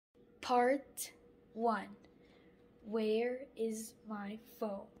Part 1. Where is my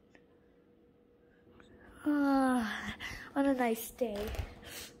phone? On a nice day.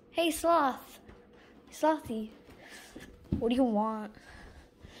 Hey, Sloth. Slothy. What do you want?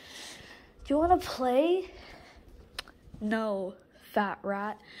 Do you want to play? No, fat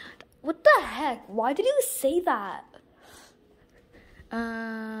rat. What the heck? Why did you say that?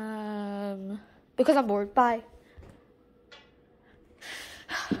 Because I'm bored. Bye.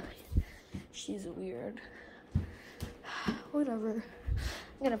 She's weird. Whatever.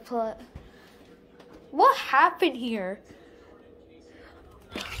 I'm gonna play. What happened here?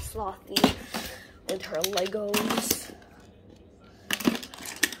 Slothy with her Legos.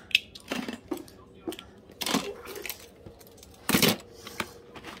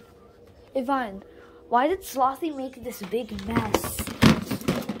 Yvonne, why did Slothy make this big mess?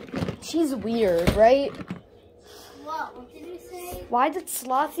 She's weird, right? What did you say? Why did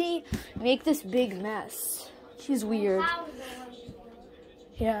Slothy make this big mess? She's weird.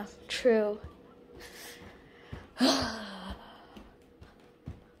 Yeah, true.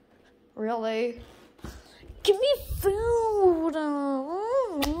 Really? Give me food!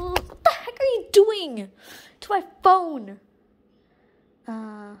 What the heck are you doing to my phone?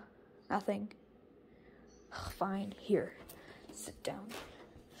 Nothing. Fine, here. Sit down.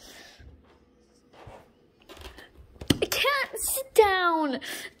 I can't sit down!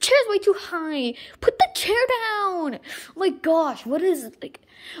 Chair's way too high. Put the chair down! Oh my gosh, what is it? Like,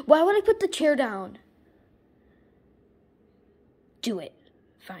 why would I put the chair down? Do it.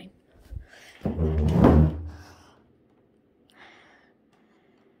 Fine.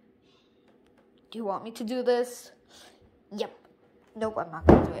 Do you want me to do this? Yep. Nope, I'm not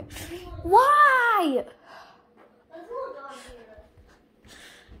gonna do it. Why?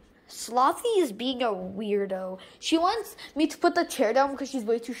 Slothy is being a weirdo. She wants me to put the chair down because she's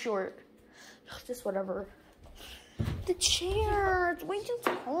way too short. Just whatever. The chair, it's way too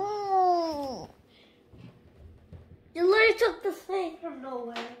tall. You literally took the thing from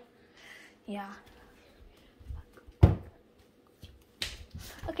nowhere. Yeah.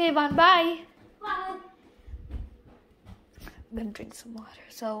 Okay, Yvonne, bye. Bye. I'm gonna drink some water.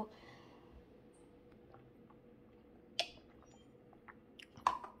 So,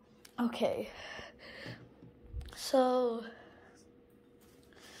 okay. So,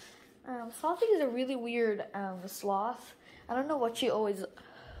 Slothy is a really weird sloth. I don't know what she always.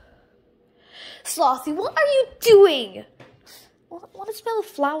 Slothy, what are you doing? I want to smell the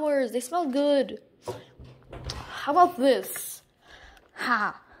flowers. They smell good. How about this?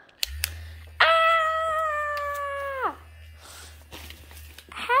 Ha. Ah!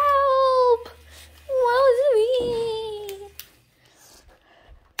 Help! What was me?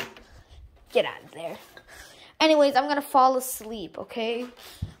 Get out of there. Anyways, I'm gonna fall asleep, okay?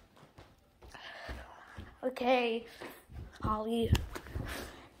 Okay, Holly.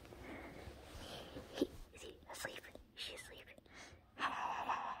 Is he asleep? She's asleep.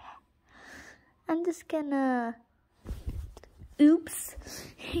 I'm just gonna... Oops.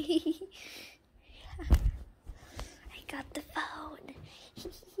 I got the phone.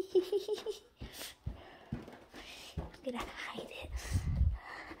 I'm gonna hide it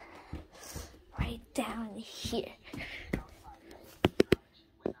right down here.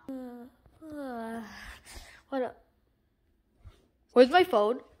 What up? Where's my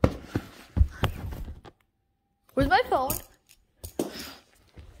phone? Where's my phone?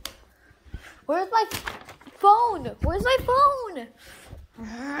 Where's my phone? Where's my phone?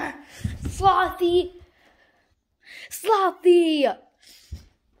 Slothy! Slothy!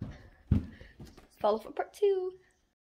 Follow for part 2.